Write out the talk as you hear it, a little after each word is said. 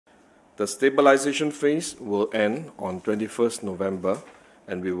The stabilization phase will end on 21st November,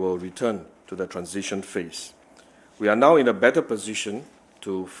 and we will return to the transition phase. We are now in a better position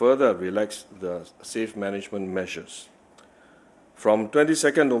to further relax the safe management measures. From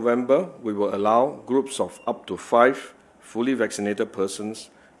 22nd November, we will allow groups of up to 5 fully vaccinated persons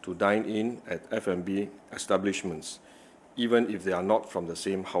to dine in at F&B establishments, even if they are not from the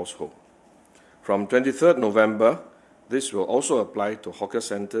same household. From 23rd November, this will also apply to hawker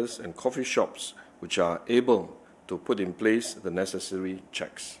centres and coffee shops which are able to put in place the necessary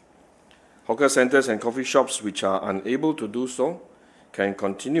checks. Hawker centres and coffee shops which are unable to do so can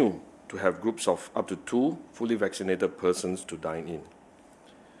continue to have groups of up to 2 fully vaccinated persons to dine in.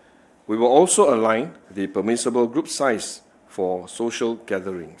 We will also align the permissible group size for social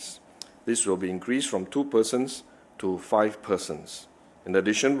gatherings. This will be increased from 2 persons to 5 persons. In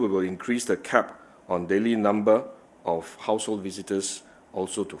addition, we will increase the cap on daily number of household visitors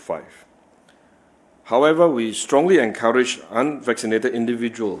also to 5. However, we strongly encourage unvaccinated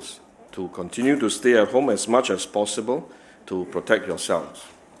individuals to continue to stay at home as much as possible to protect yourselves.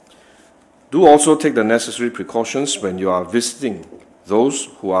 Do also take the necessary precautions when you are visiting those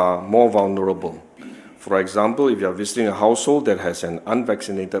who are more vulnerable. For example, if you are visiting a household that has an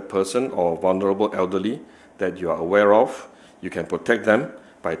unvaccinated person or vulnerable elderly that you are aware of, you can protect them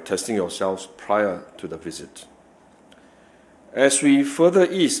by testing yourselves prior to the visit. As we further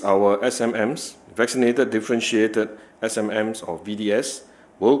ease our SMMs, vaccinated differentiated SMMs or VDS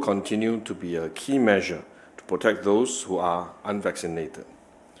will continue to be a key measure to protect those who are unvaccinated.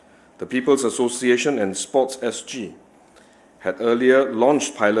 The People's Association and Sports SG had earlier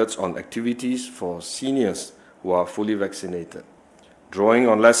launched pilots on activities for seniors who are fully vaccinated. Drawing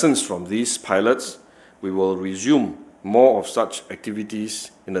on lessons from these pilots, we will resume more of such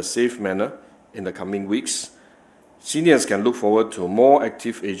activities in a safe manner in the coming weeks. Seniors can look forward to more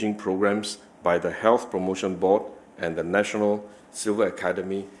active aging programs by the Health Promotion Board and the National Silver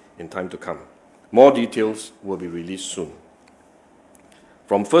Academy in time to come. More details will be released soon.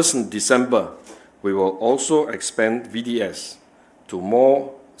 From 1st December, we will also expand VDS to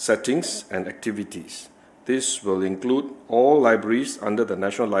more settings and activities. This will include all libraries under the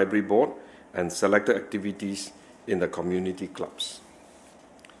National Library Board and selected activities in the community clubs.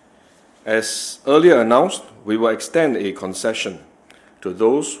 As earlier announced, we will extend a concession to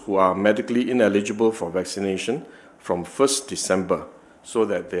those who are medically ineligible for vaccination from 1st December so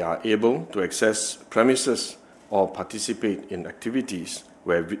that they are able to access premises or participate in activities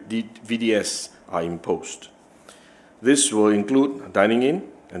where VDS are imposed. This will include dining in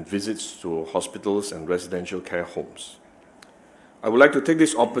and visits to hospitals and residential care homes. I would like to take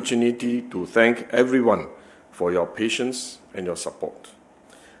this opportunity to thank everyone for your patience and your support.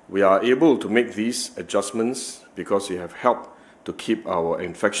 We are able to make these adjustments because you have helped to keep our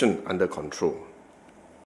infection under control.